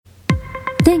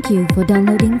Thank you for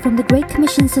downloading from the Great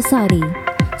Commission Society.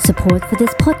 Support for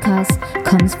this podcast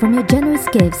comes from your generous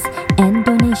gifts and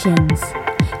donations.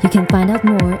 You can find out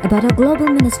more about our global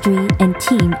ministry and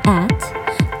team at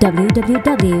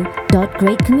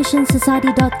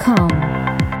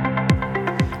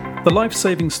www.greatcommissionsociety.com. The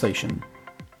Life-Saving Station.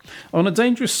 On a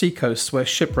dangerous seacoast where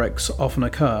shipwrecks often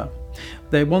occur,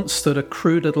 there once stood a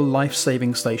crude little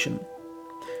life-saving station.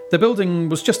 The building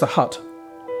was just a hut,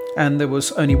 and there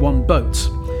was only one boat,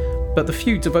 but the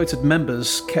few devoted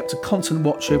members kept a constant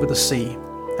watch over the sea,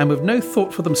 and with no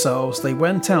thought for themselves, they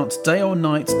went out day or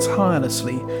night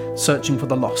tirelessly searching for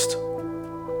the lost.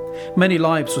 Many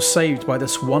lives were saved by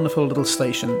this wonderful little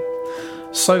station,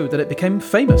 so that it became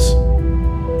famous.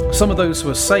 Some of those who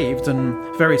were saved and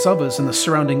various others in the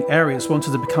surrounding areas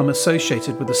wanted to become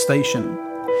associated with the station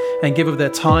and give of their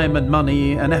time and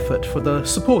money and effort for the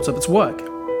support of its work.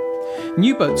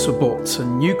 New boats were bought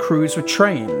and new crews were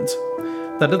trained.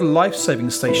 The little life-saving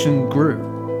station grew.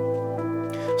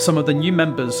 Some of the new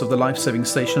members of the life-saving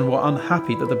station were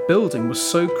unhappy that the building was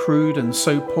so crude and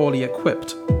so poorly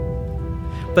equipped.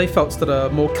 They felt that a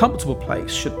more comfortable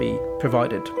place should be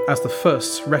provided as the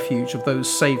first refuge of those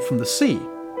saved from the sea.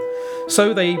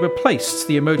 So they replaced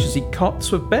the emergency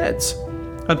cots with beds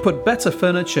and put better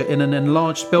furniture in an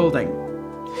enlarged building.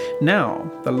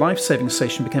 Now, the life-saving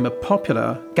station became a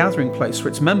popular gathering place for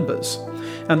its members,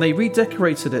 and they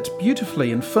redecorated it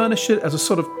beautifully and furnished it as a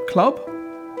sort of club.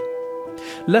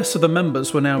 Less of the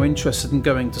members were now interested in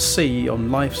going to sea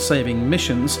on life-saving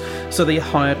missions, so they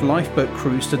hired lifeboat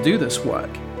crews to do this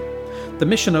work. The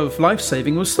mission of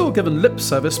life-saving was still given lip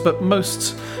service, but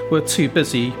most were too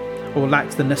busy or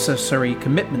lacked the necessary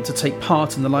commitment to take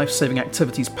part in the life-saving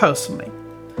activities personally.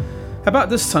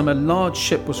 About this time, a large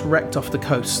ship was wrecked off the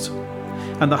coast,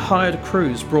 and the hired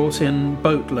crews brought in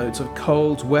boatloads of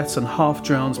cold, wet and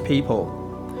half-drowned people.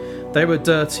 They were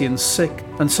dirty and sick,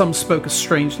 and some spoke a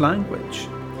strange language,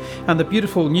 and the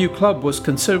beautiful new club was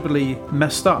considerably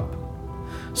messed up.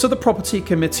 So the property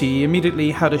committee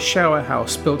immediately had a shower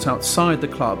house built outside the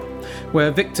club, where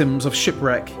victims of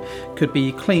shipwreck could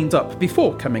be cleaned up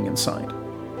before coming inside.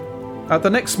 At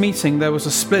the next meeting, there was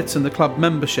a split in the club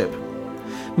membership.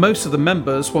 Most of the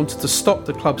members wanted to stop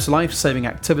the club's life-saving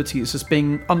activities as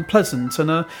being unpleasant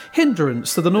and a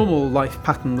hindrance to the normal life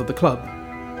pattern of the club.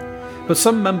 But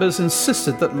some members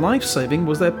insisted that life-saving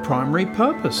was their primary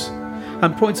purpose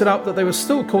and pointed out that they were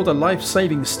still called a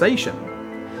life-saving station.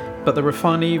 But they were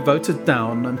finally voted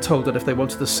down and told that if they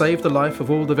wanted to save the life of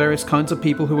all the various kinds of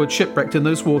people who were shipwrecked in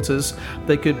those waters,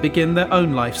 they could begin their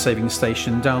own life-saving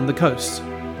station down the coast.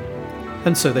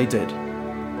 And so they did.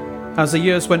 As the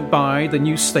years went by, the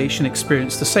new station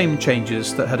experienced the same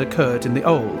changes that had occurred in the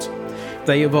old.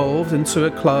 They evolved into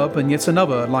a club, and yet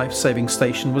another life-saving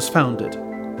station was founded.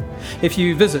 If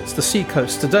you visit the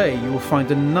seacoast today, you will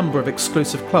find a number of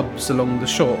exclusive clubs along the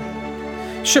shore.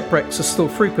 Shipwrecks are still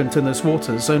frequent in those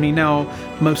waters, only now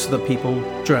most of the people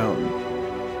drown.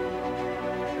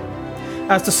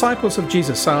 As disciples of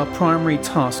Jesus, our primary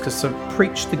task is to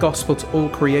preach the gospel to all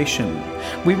creation.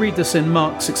 We read this in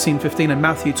Mark 16:15 and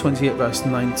Matthew 28 verse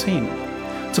 19.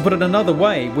 To put it another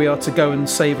way, we are to go and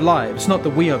save lives. Not that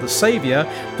we are the saviour,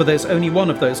 for there's only one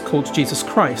of those called Jesus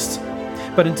Christ.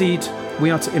 But indeed, we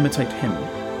are to imitate him.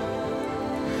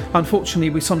 Unfortunately,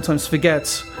 we sometimes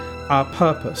forget our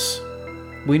purpose.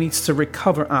 We need to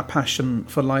recover our passion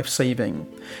for life-saving.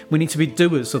 We need to be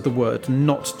doers of the word,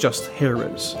 not just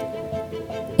hearers.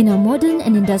 In our modern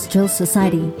and industrial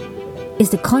society, is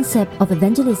the concept of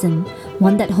evangelism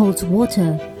one that holds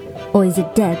water, or is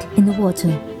it dead in the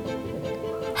water?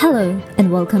 Hello, and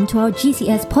welcome to our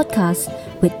GCS podcast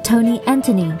with Tony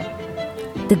Anthony.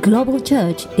 The global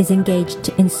church is engaged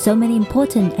in so many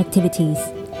important activities.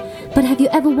 But have you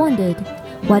ever wondered,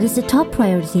 what is the top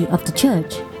priority of the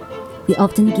church? We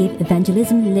often give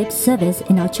evangelism lip service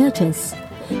in our churches.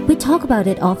 We talk about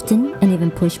it often and even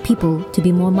push people to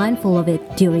be more mindful of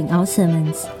it during our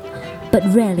sermons. But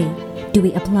rarely do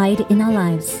we apply it in our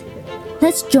lives.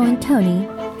 Let's join Tony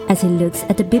as he looks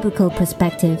at the biblical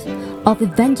perspective of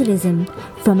evangelism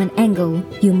from an angle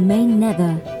you may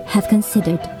never have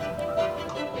considered.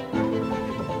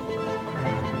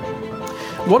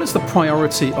 What is the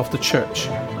priority of the church?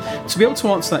 To be able to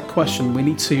answer that question, we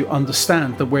need to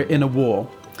understand that we're in a war.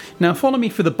 Now, follow me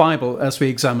through the Bible as we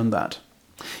examine that.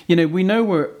 We know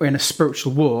we're in a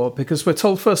spiritual war because we're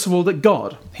told, first of all, that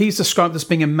God, he's described as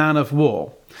being a man of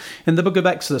war. In the book of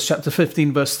Exodus, chapter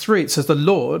 15, verse 3, it says, the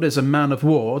Lord is a man of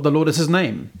war, the Lord is his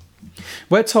name.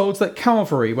 We're told that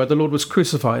Calvary, where the Lord was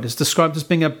crucified, is described as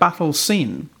being a battle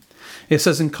scene. It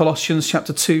says in Colossians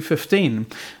chapter 2:15,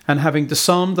 and having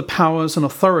disarmed the powers and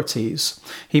authorities,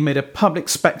 he made a public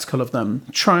spectacle of them,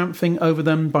 triumphing over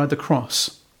them by the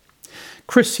cross.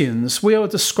 Christians, we are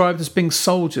described as being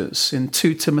soldiers in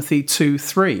 2 Timothy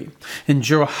 2:3.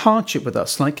 Endure hardship with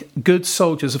us like good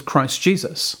soldiers of Christ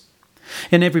Jesus.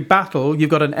 In every battle, you've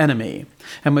got an enemy.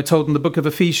 And we're told in the book of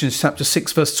Ephesians chapter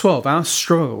 6 verse 12, our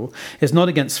struggle is not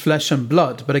against flesh and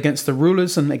blood, but against the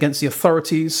rulers and against the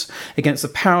authorities, against the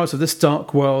powers of this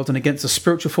dark world, and against the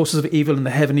spiritual forces of evil in the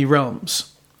heavenly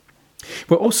realms.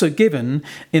 We're also given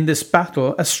in this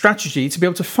battle a strategy to be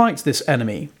able to fight this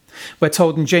enemy. We're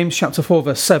told in James chapter 4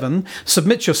 verse 7,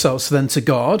 submit yourselves then to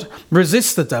God,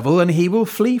 resist the devil, and he will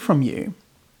flee from you.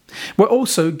 We're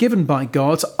also given by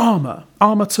God armour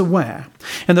to wear.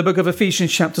 In the book of Ephesians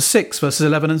chapter 6 verses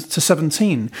 11 to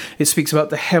 17, it speaks about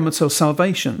the helmet of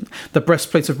salvation, the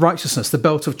breastplate of righteousness, the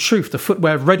belt of truth, the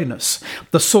footwear of readiness,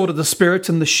 the sword of the Spirit,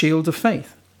 and the shield of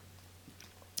faith.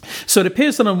 So it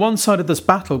appears that on one side of this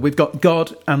battle we've got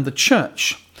God and the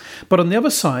church, but on the other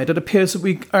side it appears that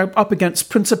we are up against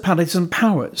principalities and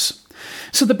powers.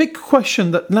 So the big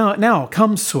question that now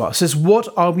comes to us is, what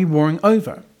are we warring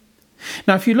over?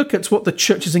 Now, if you look at what the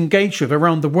church is engaged with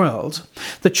around the world,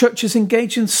 the church is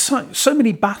engaged in so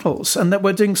many battles, and that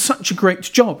we're doing such a great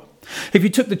job. If you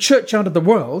took the church out of the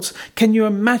world, can you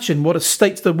imagine what a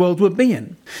state the world would be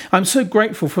in? I'm so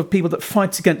grateful for people that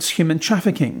fight against human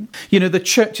trafficking. You know, the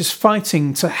church is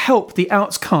fighting to help the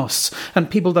outcasts and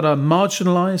people that are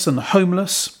marginalised and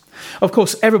homeless. Of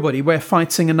course, we're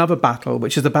fighting another battle,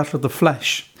 which is the battle of the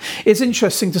flesh. It's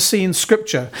interesting to see in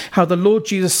Scripture how the Lord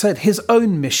Jesus said his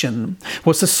own mission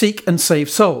was to seek and save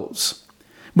souls.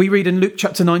 We read in Luke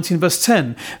chapter 19 verse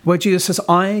 10, where Jesus says,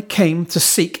 I came to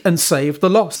seek and save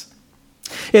the lost.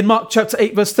 In Mark chapter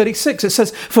 8 verse 36, it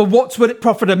says, for what would it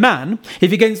profit a man if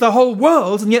he gains the whole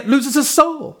world and yet loses his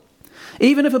soul?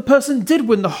 Even if a person did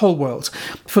win the whole world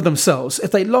for themselves, if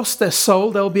they lost their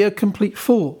soul, they'll be a complete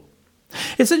fool.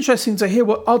 It's interesting to hear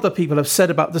what other people have said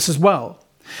about this as well.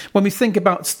 When we think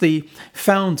about the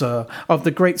founder of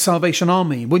the Great Salvation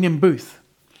Army, William Booth,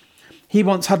 he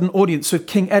once had an audience with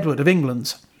King Edward of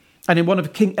England. And in one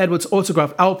of King Edward's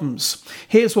autograph albums,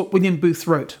 here's what William Booth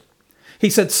wrote. He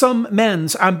said, some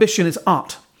men's ambition is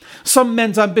art. Some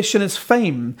men's ambition is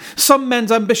fame. Some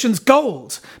men's ambition is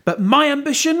gold. But my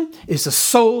ambition is the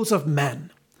souls of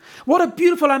men. What a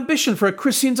beautiful ambition for a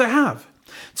Christian to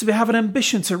have an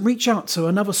ambition to reach out to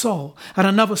another soul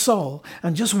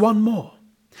and just one more.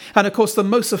 And of course, the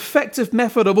most effective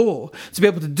method of all to be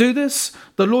able to do this,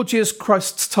 the Lord Jesus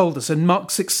Christ told us in Mark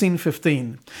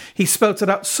 16:15. He spelt it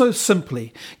out so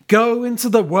simply. Go into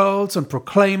the world and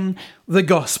proclaim the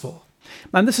gospel.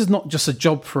 And this is not just a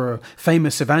job for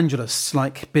famous evangelists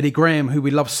like Billy Graham, who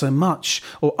we love so much,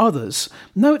 or others.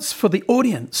 No, it's for the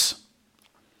audience.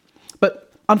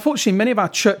 But unfortunately, many of our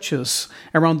churches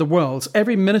around the world,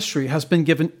 every ministry has been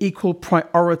given equal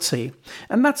priority.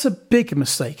 And that's a big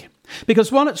mistake.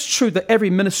 Because while it's true that every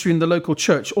ministry in the local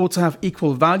church ought to have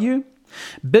equal value,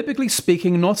 biblically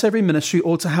speaking, not every ministry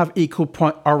ought to have equal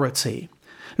priority.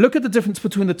 Look at the difference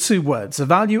between the two words,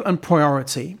 value and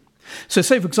priority. So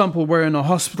say, for example, we're in a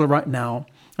hospital right now,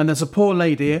 and there's a poor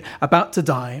lady about to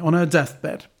die on her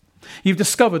deathbed. You've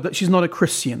discovered that she's not a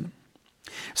Christian.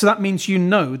 So that means you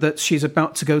know that she's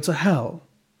about to go to hell.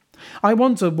 I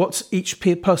wonder what each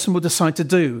person will decide to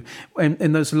do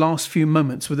in those last few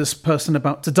moments with this person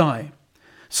about to die.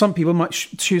 Some people might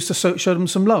choose to show them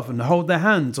some love and hold their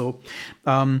hand, or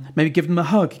maybe give them a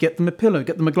hug, get them a pillow,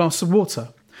 get them a glass of water.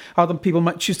 Other people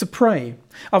might choose to pray.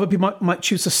 Other people might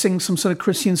choose to sing some sort of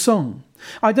Christian song.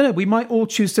 I don't know, we might all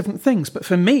choose different things, but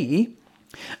for me,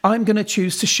 I'm going to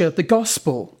choose to share the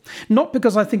gospel. Not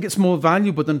because I think it's more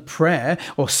valuable than prayer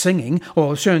or singing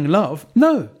or showing love.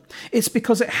 No, it's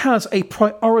because it has a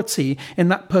priority in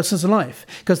that person's life,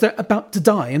 because they're about to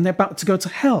die and they're about to go to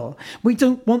hell. We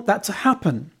don't want that to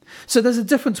happen. So there's a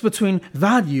difference between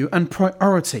value and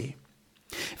priority.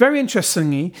 Very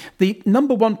interestingly, the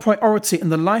number one priority in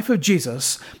the life of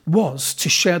Jesus was to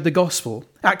share the gospel.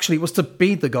 Actually, it was to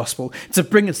be the gospel, to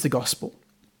bring us the gospel.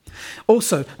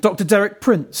 Also, Dr. Derek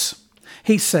Prince,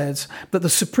 he said that the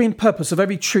supreme purpose of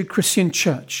every true Christian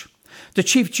church, the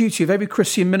chief duty of every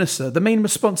Christian minister, the main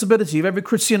responsibility of every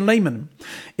Christian layman,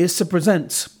 is to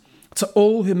present to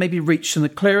all who may be reached in the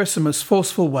clearest and most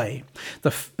forceful way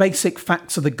the basic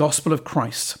facts of the gospel of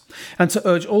Christ, and to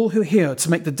urge all who hear to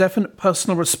make the definite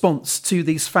personal response to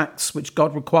these facts which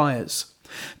God requires.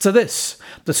 To this,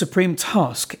 the supreme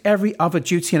task, every other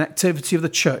duty and activity of the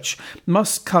church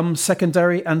must come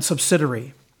secondary and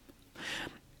subsidiary.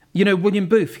 You know, William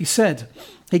Booth, he said,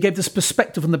 He gave this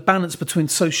perspective on the balance between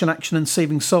social action and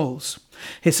saving souls.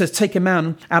 He says, take a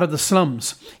man out of the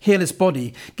slums, heal his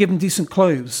body, give him decent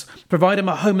clothes, provide him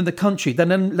a home in the country,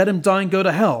 then let him die and go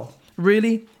to hell.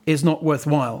 Really is not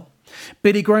worthwhile.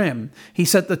 Billy Graham, he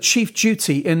said the chief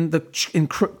duty in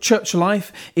church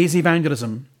life is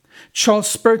evangelism. Charles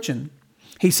Spurgeon,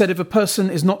 he said if a person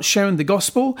is not sharing the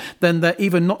gospel, then they're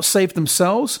either not saved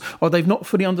themselves or they've not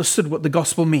fully understood what the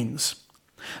gospel means.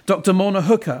 Dr. Mona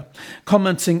Hooker,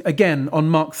 commenting again on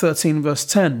Mark 13 verse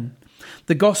 10,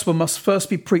 the gospel must first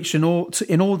be preached in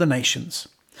all the nations.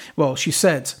 Well, she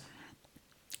said,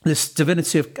 this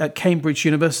divinity at Cambridge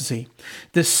University,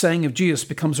 this saying of Jesus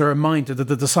becomes a reminder to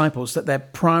the disciples that their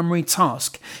primary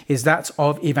task is that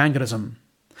of evangelism.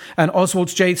 And Oswald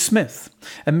J. Smith,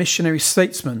 a missionary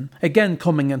statesman, again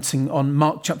commenting on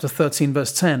Mark chapter 13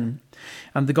 verse 10,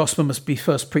 and the gospel must be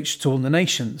first preached to all the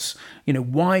nations.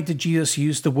 Why did Jesus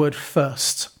use the word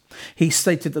first? He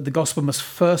stated that the gospel must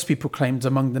first be proclaimed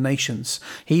among the nations.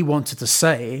 He wanted to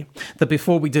say that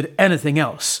before we did anything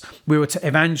else, we were to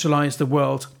evangelize the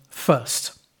world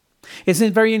first. Isn't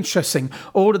it very interesting?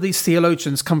 All of these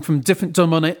theologians come from different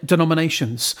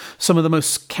denominations, some of the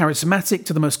most charismatic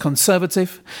to the most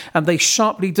conservative, and they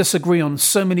sharply disagree on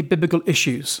so many biblical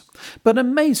issues. But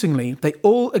amazingly, they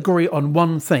all agree on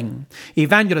one thing.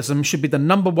 Evangelism should be the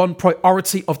number one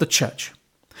priority of the church.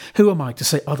 Who am I to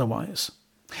say otherwise?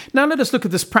 Now let us look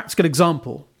at this practical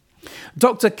example.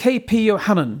 Dr. K.P.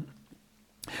 Yohannan,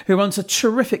 who runs a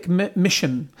terrific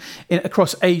mission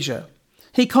across Asia,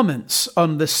 he comments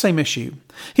on this same issue.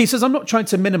 He says, I'm not trying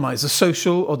to minimize the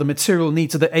social or the material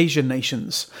needs of the Asian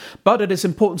nations, but it is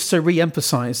important to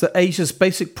re-emphasize that Asia's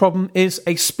basic problem is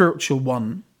a spiritual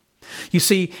one. You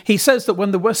see, he says that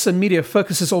when the Western media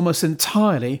focuses almost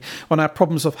entirely on our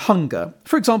problems of hunger,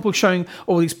 for example, showing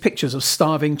all these pictures of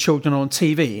starving children on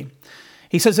TV,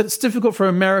 he says that it's difficult for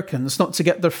Americans not to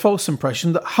get the false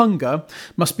impression that hunger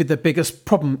must be the biggest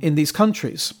problem in these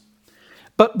countries.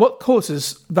 But what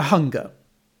causes the hunger?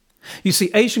 You see,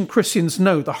 Asian Christians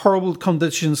know the horrible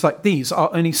conditions like these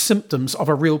are only symptoms of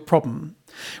a real problem,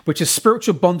 which is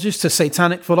spiritual bondage to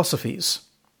satanic philosophies.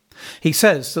 He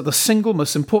says that the single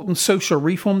most important social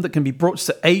reform that can be brought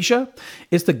to Asia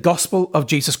is the gospel of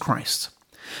Jesus Christ.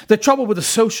 The trouble with the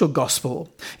social gospel,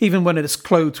 even when it is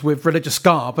clothed with religious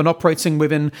garb and operating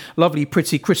within lovely,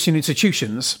 pretty Christian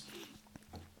institutions,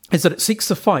 is that it seeks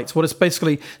to fight what is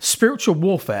basically spiritual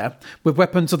warfare with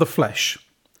weapons of the flesh.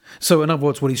 So in other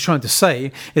words, what he's trying to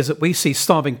say is that we see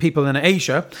starving people in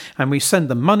Asia and we send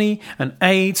them money and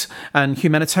aid and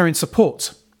humanitarian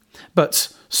support.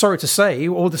 But sorry to say,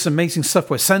 all this amazing stuff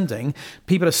we're sending,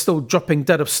 people are still dropping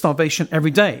dead of starvation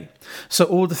every day. So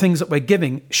all the things that we're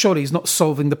giving surely is not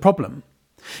solving the problem.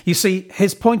 You see,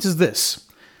 his point is this.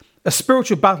 A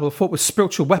spiritual battle fought with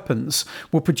spiritual weapons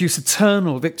will produce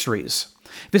eternal victories.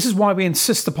 This is why we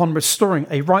insist upon restoring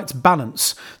a right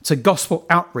balance to gospel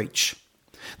outreach.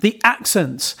 The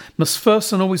accent must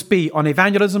first and always be on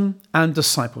evangelism and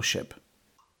discipleship.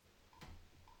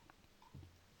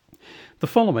 The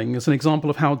following is an example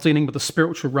of how dealing with the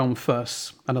spiritual realm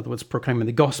first, in other words, proclaiming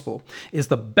the gospel, is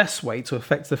the best way to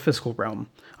affect the physical realm,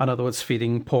 in other words,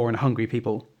 feeding poor and hungry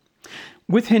people.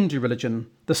 With Hindu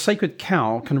religion, the sacred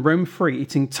cow can roam free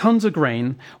eating tons of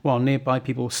grain while nearby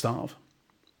people starve.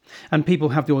 And people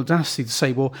have the audacity to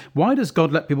say, well, why does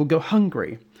God let people go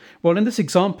hungry? Well, in this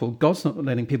example, God's not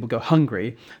letting people go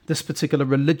hungry. This particular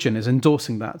religion is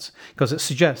endorsing that because it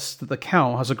suggests that the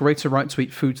cow has a greater right to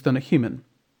eat food than a human.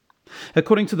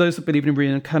 According to those that believe in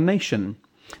reincarnation,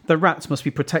 the rat must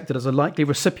be protected as a likely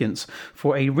recipient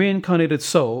for a reincarnated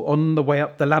soul on the way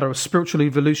up the ladder of spiritual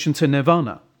evolution to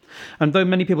nirvana. And though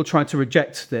many people try to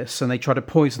reject this and they try to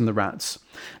poison the rats,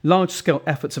 large-scale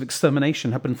efforts of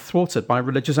extermination have been thwarted by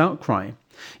religious outcry.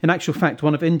 In actual fact,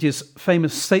 one of India's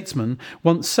famous statesmen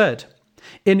once said,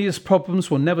 India's problems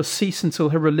will never cease until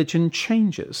her religion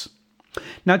changes.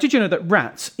 Now, did you know that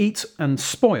rats eat and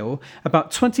spoil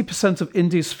about 20% of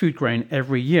India's food grain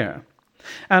every year?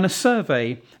 And a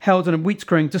survey held in a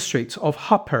wheat-growing district of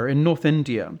Hapur in North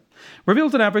India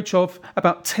revealed an average of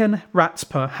about 10 rats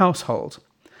per household.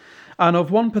 And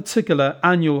of one particular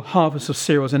annual harvest of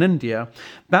cereals in India,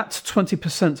 that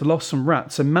 20% loss from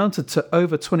rats amounted to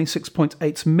over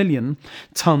 26.8 million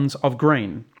tons of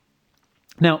grain.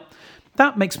 Now,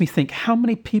 that makes me think, how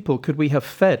many people could we have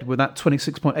fed with that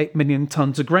 26.8 million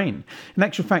tons of grain? In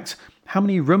actual fact, how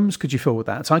many rooms could you fill with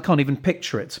that? I can't even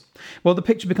picture it. Well, the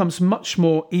picture becomes much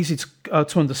more easy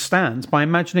to understand by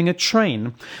imagining a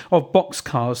train of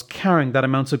boxcars carrying that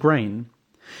amount of grain.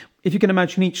 If you can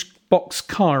imagine each box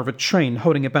car of a train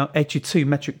holding about 82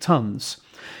 metric tons,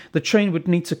 the train would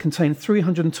need to contain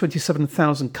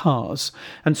 327,000 cars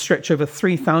and stretch over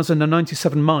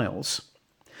 3,097 miles.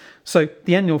 So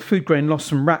the annual food grain loss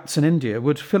from rats in India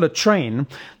would fill a train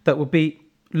that would be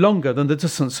longer than the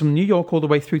distance from New York all the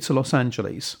way through to Los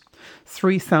Angeles.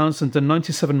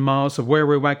 3,097 miles of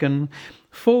railway wagon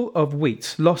full of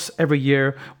wheat lost every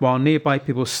year while nearby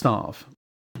people starve.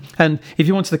 And if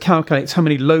you wanted to calculate how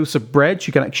many loaves of bread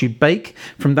you can actually bake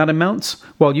from that amount,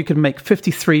 well, you could make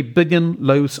 53 billion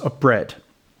loaves of bread.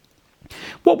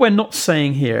 What we're not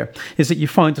saying here is that you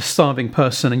find a starving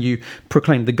person and you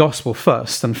proclaim the gospel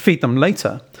first and feed them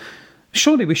later.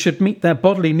 Surely we should meet their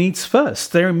bodily needs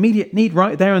first, their immediate need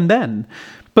right there and then.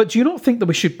 But do you not think that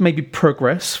we should maybe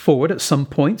progress forward at some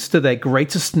point to their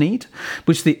greatest need,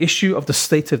 which is the issue of the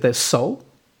state of their soul?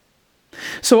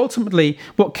 So ultimately,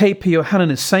 what KP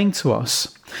Yohanan is saying to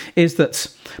us is that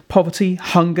poverty,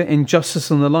 hunger, injustice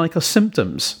and the like are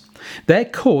symptoms. Their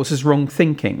cause is wrong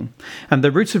thinking, and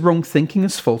the root of wrong thinking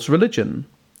is false religion.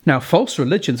 Now, false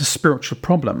religion is a spiritual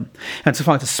problem, and to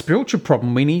fight a spiritual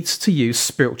problem, we need to use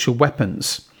spiritual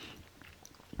weapons.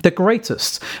 The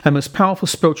greatest and most powerful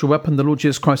spiritual weapon the Lord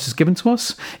Jesus Christ has given to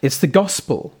us is the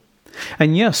gospel.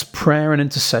 And yes, prayer and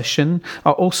intercession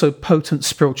are also potent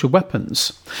spiritual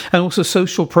weapons. And also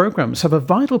social programs have a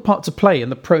vital part to play in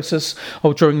the process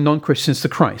of drawing non-Christians to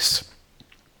Christ.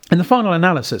 In the final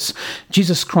analysis,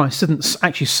 Jesus Christ didn't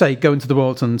actually say go into the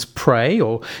world and pray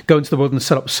or go into the world and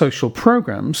set up social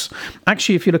programs.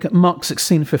 Actually, if you look at Mark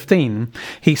 16:15,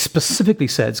 he specifically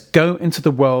says go into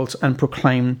the world and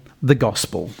proclaim the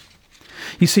gospel.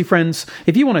 You see, friends,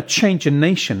 if you want to change a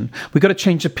nation, we've got to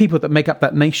change the people that make up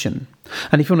that nation.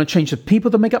 And if you want to change the people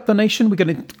that make up the nation, we're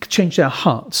going to change their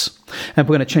hearts. And if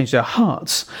we're going to change their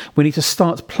hearts, we need to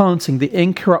start planting the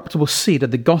incorruptible seed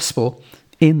of the gospel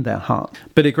in their heart.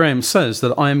 Billy Graham says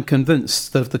that I am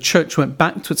convinced that if the church went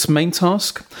back to its main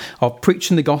task of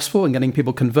preaching the gospel and getting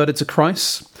people converted to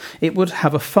Christ, it would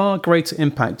have a far greater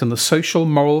impact on the social,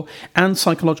 moral, and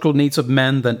psychological needs of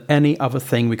men than any other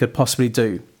thing we could possibly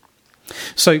do.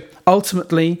 So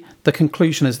ultimately, the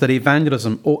conclusion is that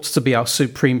evangelism ought to be our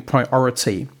supreme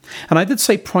priority. And I did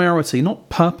say priority, not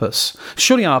purpose.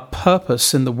 Surely our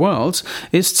purpose in the world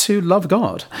is to love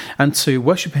God and to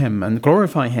worship him and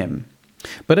glorify him.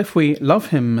 But if we love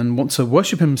him and want to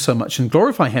worship him so much and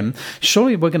glorify him,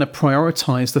 surely we're going to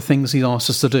prioritize the things he's asked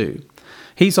us to do.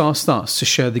 He's asked us to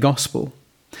share the gospel.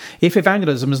 If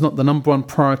evangelism is not the number one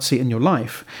priority in your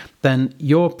life, then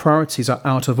your priorities are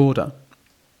out of order.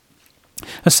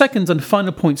 A second and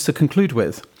final point to conclude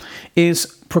with is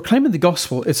proclaiming the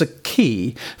gospel is a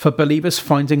key for believers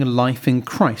finding a life in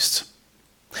Christ.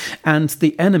 And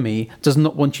the enemy does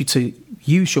not want you to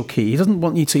use your key. He doesn't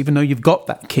want you to even know you've got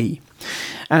that key.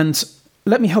 And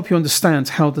let me help you understand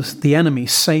how the enemy,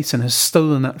 Satan, has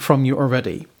stolen that from you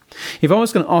already. If I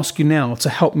was going to ask you now to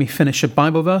help me finish a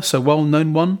Bible verse, a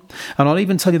well-known one, and I'll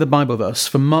even tell you the Bible verse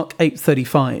from Mark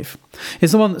 8:35,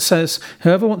 is the one that says,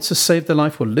 whoever wants to save their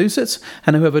life will lose it,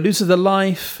 and whoever loses their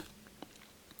life,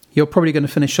 you're probably going to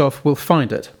finish off, will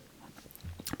find it.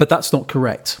 But that's not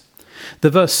correct. The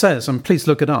verse says, and please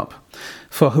look it up,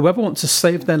 for whoever wants to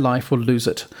save their life will lose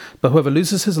it, but whoever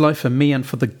loses his life for me and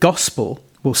for the gospel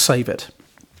will save it.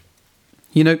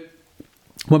 You know,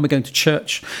 when we're going to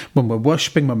church, when we're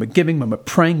worshipping, when we're giving, when we're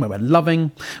praying, when we're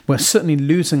loving, we're certainly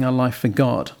losing our life for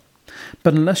God.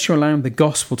 But unless you're allowing the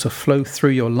gospel to flow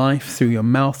through your life, through your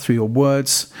mouth, through your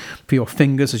words, through your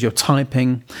fingers as you're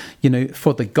typing,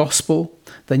 for the gospel,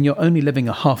 then you're only living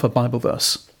a half a Bible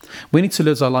verse. We need to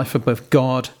lose our life for both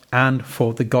God and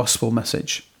for the gospel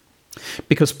message.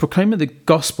 Because proclaiming the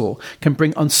gospel can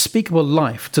bring unspeakable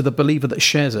life to the believer that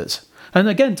shares it. And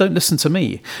again, don't listen to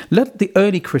me. Let the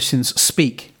early Christians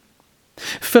speak.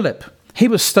 Philip, he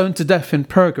was stoned to death in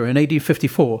Perga in AD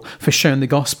 54 for sharing the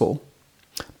gospel.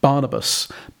 Barnabas,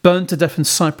 burned to death in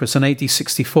Cyprus in AD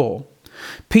 64.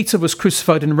 Peter was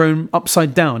crucified in Rome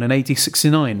upside down in AD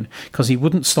 69 because he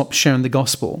wouldn't stop sharing the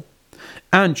gospel.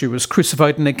 Andrew was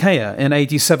crucified in Achaia in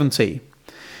AD 70.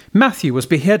 Matthew was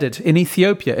beheaded in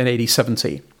Ethiopia in AD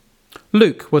 70.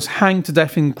 Luke was hanged to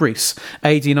death in Greece,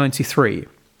 AD 93.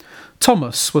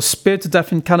 Thomas was speared to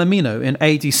death in Calamino in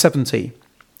AD 70.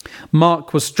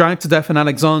 Mark was dragged to death in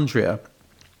Alexandria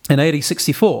in AD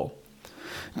 64.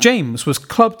 James was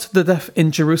clubbed to death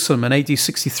in Jerusalem in AD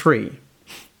 63.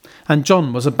 And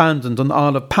John was abandoned on the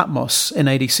Isle of Patmos in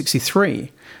AD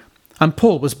 63. And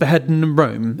Paul was beheaded in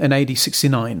Rome in AD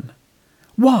 69.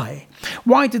 Why?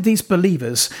 Why did these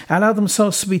believers allow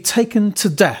themselves to be taken to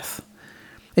death?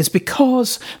 It's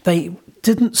because they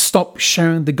didn't stop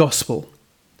sharing the gospel.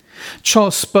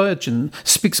 Charles Spurgeon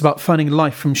speaks about finding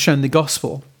life from sharing the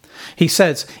gospel. He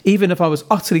said, even if I was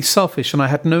utterly selfish and I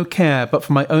had no care but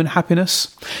for my own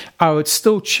happiness, I would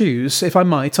still choose, if I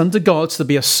might, under God, to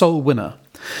be a soul winner.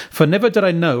 For never did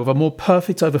I know of a more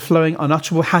perfect, overflowing,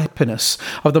 unutterable happiness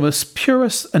of the most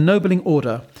purest, ennobling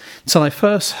order, till I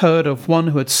first heard of one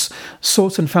who had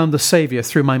sought and found the Saviour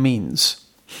through my means.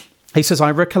 He says,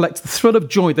 I recollect the thrill of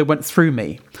joy that went through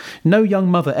me. No young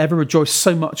mother ever rejoiced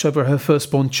so much over her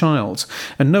firstborn child,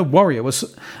 and no warrior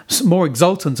was more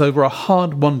exultant over a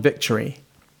hard-won victory.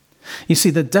 You see,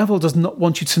 the devil does not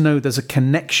want you to know there's a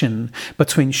connection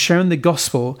between sharing the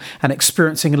gospel and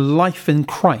experiencing life in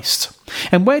Christ.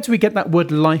 And where do we get that word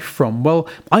life from? Well,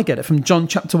 I get it from John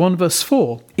chapter 1, verse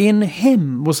 4. In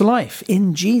him was life,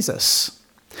 in Jesus.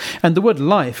 And the word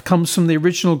life comes from the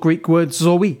original Greek word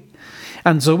zoe.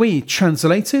 And zoe,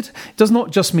 translated, does not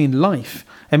just mean life.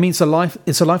 It means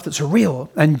it's a life that's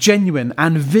real and genuine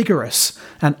and vigorous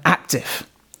and active.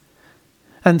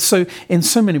 And so, in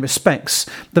so many respects,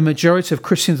 the majority of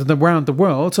Christians around the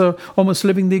world are almost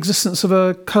living the existence of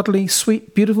a cuddly,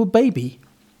 sweet, beautiful baby.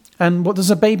 And what does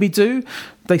a baby do?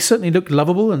 They certainly look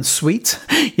lovable and sweet,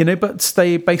 but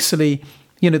they basically,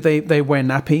 they wear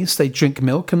nappies, they drink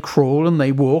milk and crawl and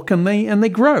they walk and they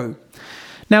grow.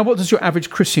 Now, what does your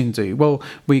average Christian do? Well,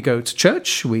 we go to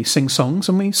church, we sing songs,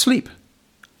 and we sleep.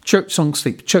 Church song,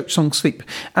 sleep, church song, sleep.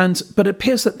 But it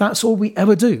appears that that's all we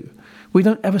ever do. We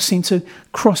don't ever seem to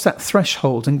cross that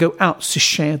threshold and go out to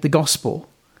share the gospel.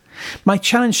 My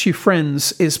challenge to you,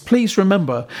 friends, is please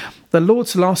remember the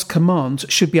Lord's last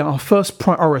command should be our first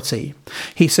priority.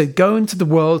 He said, go into the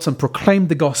world and proclaim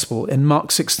the gospel in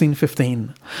Mark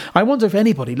 16:15. I wonder if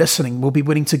anybody listening will be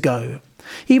willing to go.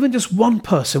 Even just one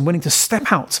person willing to step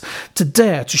out, to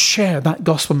dare to share that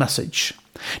gospel message.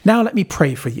 Now let me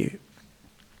pray for you.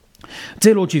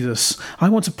 Dear Lord Jesus, I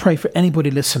want to pray for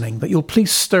anybody listening that you'll please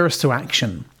stir us to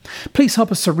action. Please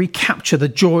help us to recapture the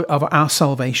joy of our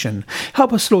salvation.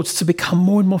 Help us, Lord, to become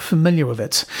more and more familiar with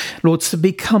it. Lord, to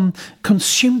become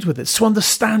consumed with it, to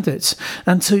understand it,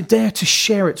 and to dare to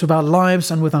share it with our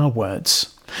lives and with our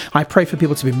words. I pray for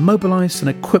people to be mobilized and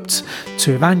equipped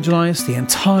to evangelize the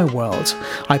entire world.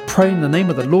 I pray in the name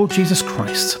of the Lord Jesus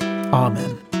Christ.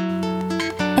 Amen.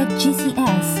 At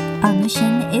GCS, our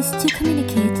mission is to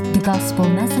communicate the gospel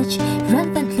message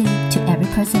relevantly to every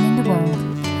person in the world.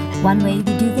 One way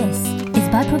we do this is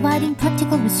by providing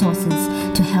practical resources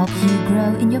to help you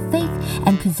grow in your faith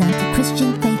and present the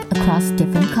Christian faith across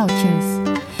different cultures.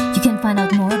 You can find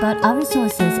out more about our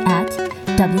resources at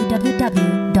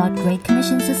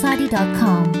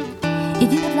www.greatcommissionsociety.com.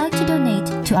 If you would like to donate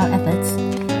to our efforts,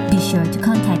 be sure to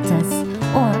contact us,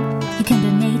 or you can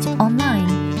donate online.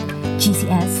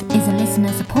 GCS is a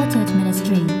listener-supported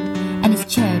ministry and is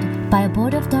chaired by a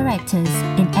board of directors